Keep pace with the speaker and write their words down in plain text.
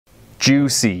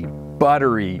Juicy,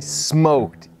 buttery,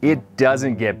 smoked. It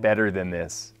doesn't get better than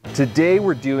this. Today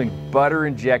we're doing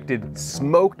butter-injected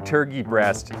smoked turkey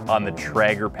breast on the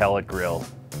Traeger pellet grill.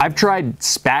 I've tried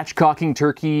spatchcocking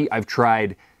turkey, I've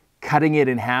tried cutting it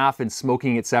in half and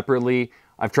smoking it separately,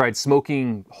 I've tried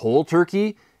smoking whole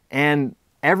turkey, and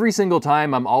every single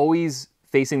time I'm always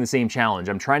facing the same challenge.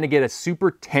 I'm trying to get a super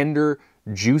tender,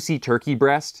 juicy turkey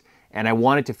breast, and I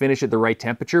want it to finish at the right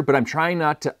temperature, but I'm trying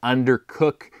not to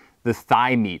undercook the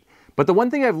thigh meat. But the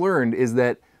one thing I've learned is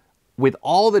that with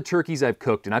all the turkeys I've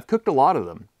cooked, and I've cooked a lot of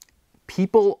them,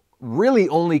 people really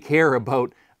only care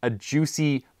about a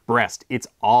juicy breast. It's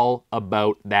all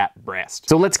about that breast.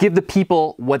 So let's give the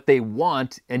people what they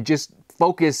want and just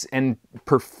focus and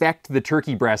perfect the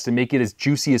turkey breast and make it as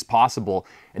juicy as possible.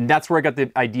 And that's where I got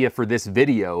the idea for this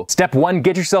video. Step one,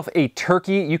 get yourself a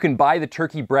turkey. You can buy the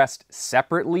turkey breast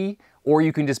separately, or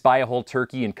you can just buy a whole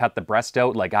turkey and cut the breast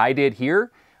out like I did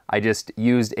here. I just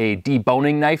used a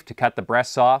deboning knife to cut the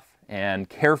breasts off and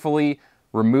carefully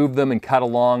remove them and cut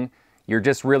along. You're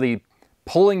just really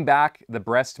pulling back the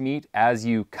breast meat as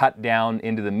you cut down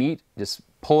into the meat. Just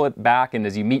pull it back, and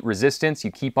as you meet resistance,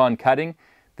 you keep on cutting.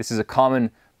 This is a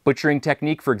common butchering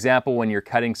technique. For example, when you're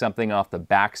cutting something off the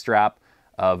back strap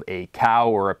of a cow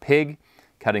or a pig,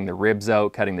 cutting the ribs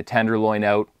out, cutting the tenderloin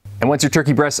out. And once your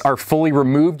turkey breasts are fully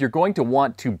removed, you're going to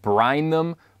want to brine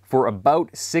them for about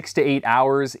 6 to 8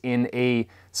 hours in a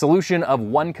solution of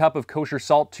 1 cup of kosher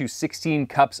salt to 16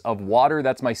 cups of water.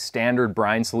 That's my standard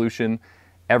brine solution.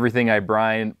 Everything I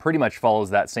brine pretty much follows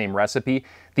that same recipe.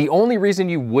 The only reason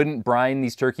you wouldn't brine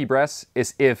these turkey breasts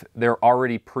is if they're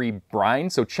already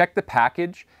pre-brined. So check the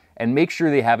package and make sure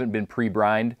they haven't been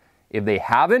pre-brined. If they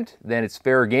haven't, then it's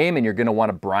fair game and you're gonna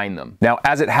wanna brine them. Now,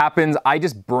 as it happens, I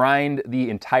just brined the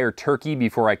entire turkey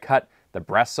before I cut the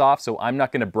breasts off, so I'm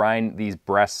not gonna brine these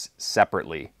breasts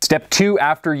separately. Step two,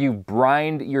 after you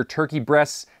brined your turkey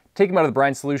breasts, take them out of the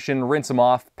brine solution, rinse them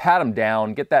off, pat them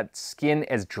down, get that skin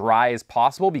as dry as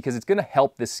possible because it's gonna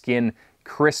help the skin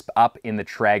crisp up in the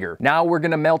Traeger. Now we're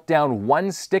gonna melt down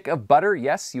 1 stick of butter.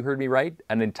 Yes, you heard me right,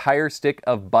 an entire stick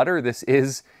of butter. This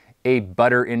is a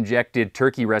butter-injected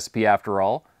turkey recipe after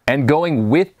all. And going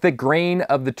with the grain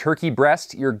of the turkey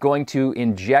breast, you're going to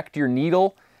inject your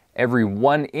needle every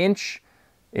 1 inch,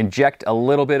 inject a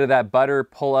little bit of that butter,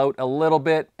 pull out a little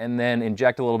bit, and then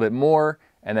inject a little bit more,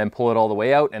 and then pull it all the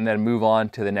way out, and then move on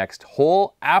to the next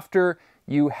hole. After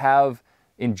you have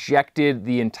injected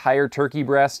the entire turkey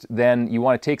breast, then you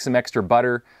want to take some extra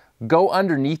butter, go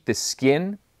underneath the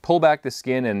skin, pull back the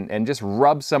skin, and just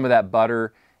rub some of that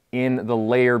butter in the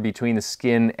layer between the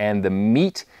skin and the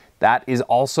meat. That is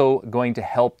also going to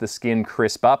help the skin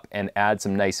crisp up and add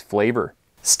some nice flavor.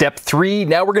 Step three,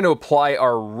 now we're going to apply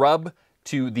our rub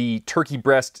to the turkey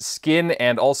breast skin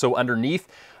and also underneath.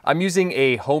 I'm using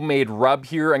a homemade rub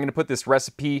here. I'm going to put this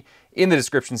recipe in the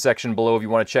description section below if you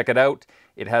want to check it out.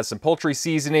 It has some poultry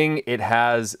seasoning, it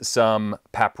has some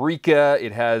paprika,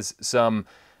 it has some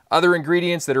other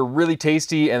ingredients that are really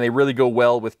tasty and they really go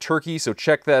well with turkey, so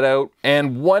check that out.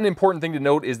 And one important thing to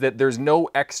note is that there's no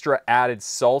extra added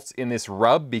salts in this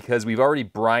rub because we've already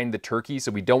brined the turkey, so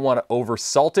we don't want to over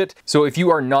salt it. So if you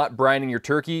are not brining your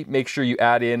turkey, make sure you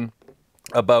add in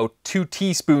about 2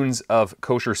 teaspoons of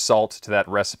kosher salt to that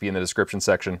recipe in the description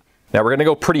section. Now we're gonna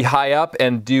go pretty high up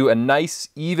and do a nice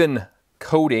even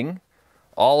coating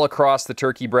all across the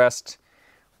turkey breast.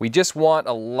 We just want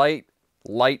a light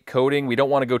coating. We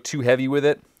don't want to go too heavy with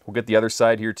it. We'll get the other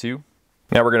side here too.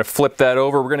 Now we're going to flip that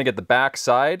over. We're going to get the back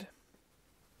side.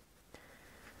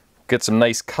 Get some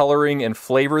nice coloring and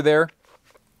flavor there.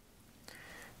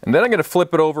 And then I'm going to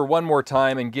flip it over one more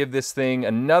time and give this thing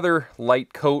another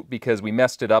light coat because we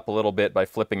messed it up a little bit by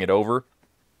flipping it over.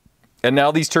 And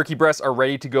now these turkey breasts are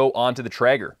ready to go onto the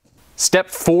Traeger. Step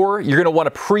four, you're going to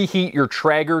want to preheat your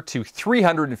Traeger to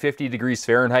 350 degrees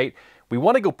Fahrenheit. We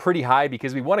want to go pretty high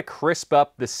because we want to crisp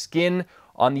up the skin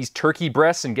on these turkey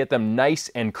breasts and get them nice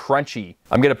and crunchy.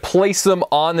 I'm going to place them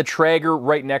on the Traeger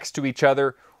right next to each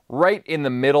other, right in the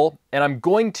middle, and I'm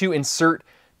going to insert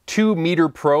 2 meter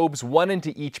probes, 1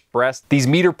 into each breast. These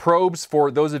meter probes, for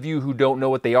those of you who don't know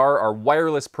what they are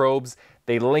wireless probes.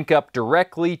 They link up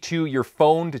directly to your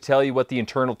phone to tell you what the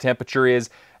internal temperature is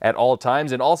at all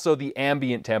times, and also the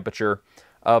ambient temperature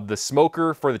of the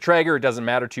smoker. For the Traeger, it doesn't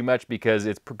matter too much because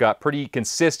it's got pretty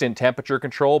consistent temperature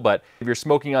control, but if you're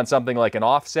smoking on something like an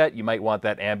offset, you might want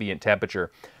that ambient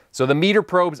temperature. So the meter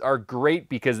probes are great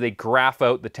because they graph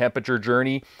out the temperature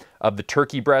journey of the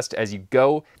turkey breast as you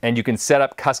go, and you can set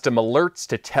up custom alerts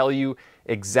to tell you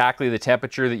exactly the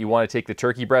temperature that you want to take the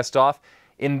turkey breast off.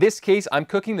 In this case, I'm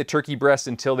cooking the turkey breast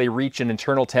until they reach an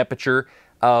internal temperature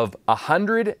of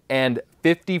 105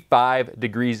 155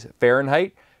 degrees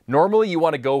Fahrenheit. Normally you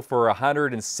want to go for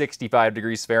 165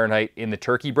 degrees Fahrenheit in the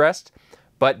turkey breast,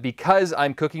 but because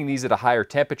I'm cooking these at a higher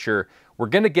temperature, we're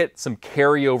going to get some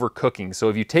carryover cooking. So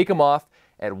if you take them off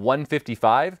at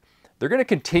 155, they're going to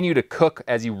continue to cook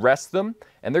as you rest them,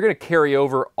 and they're going to carry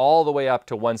over all the way up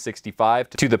to 165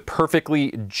 to the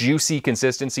perfectly juicy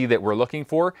consistency that we're looking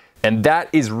for. And that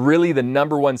is really the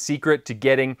 #1 secret to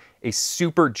getting a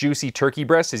super juicy turkey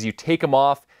breast, is you take them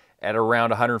off at around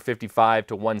 155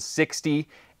 to 160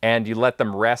 and you let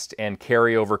them rest and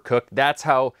carry over cook. That's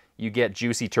how you get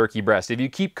juicy turkey breast. If you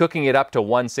keep cooking it up to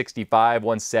 165,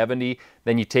 170,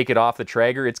 then you take it off the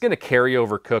Traeger, it's going to carry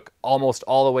over cook almost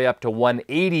all the way up to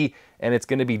 180, and it's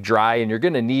going to be dry, and you're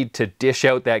going to need to dish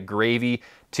out that gravy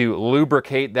to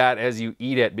lubricate that as you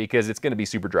eat it, because it's going to be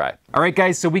super dry. All right,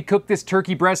 guys, so we cooked this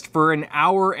turkey breast for 1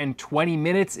 hour and 20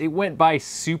 minutes. It went by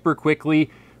super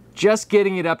quickly. Just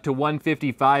getting it up to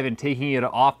 155 and taking it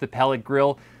off the pellet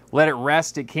grill, let it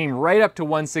rest. It came right up to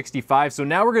 165. So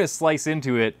now we're going to slice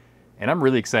into it, and I'm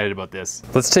really excited about this.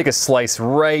 Let's take a slice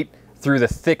right through the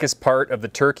thickest part of the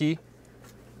turkey.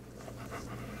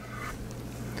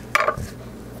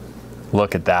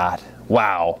 Look at that.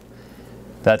 Wow.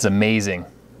 That's amazing.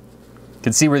 You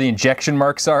can see where the injection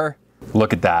marks are.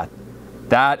 Look at that.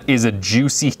 That is a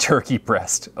juicy turkey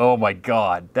breast. Oh my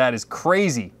God, that is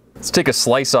crazy. Let's take a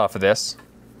slice off of this.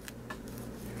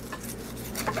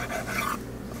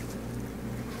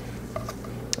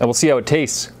 And we'll see how it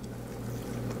tastes.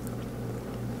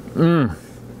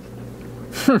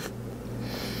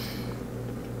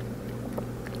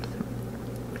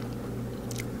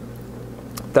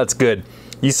 That's good.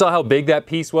 You saw how big that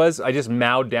piece was? I just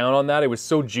mowed down on that. It was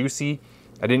so juicy.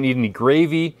 I didn't need any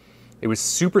gravy. It was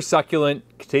super succulent.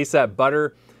 You could taste that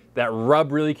butter. That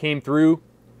rub really came through.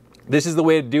 This is the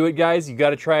way to do it, guys. You got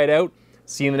to try it out.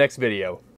 See you in the next video.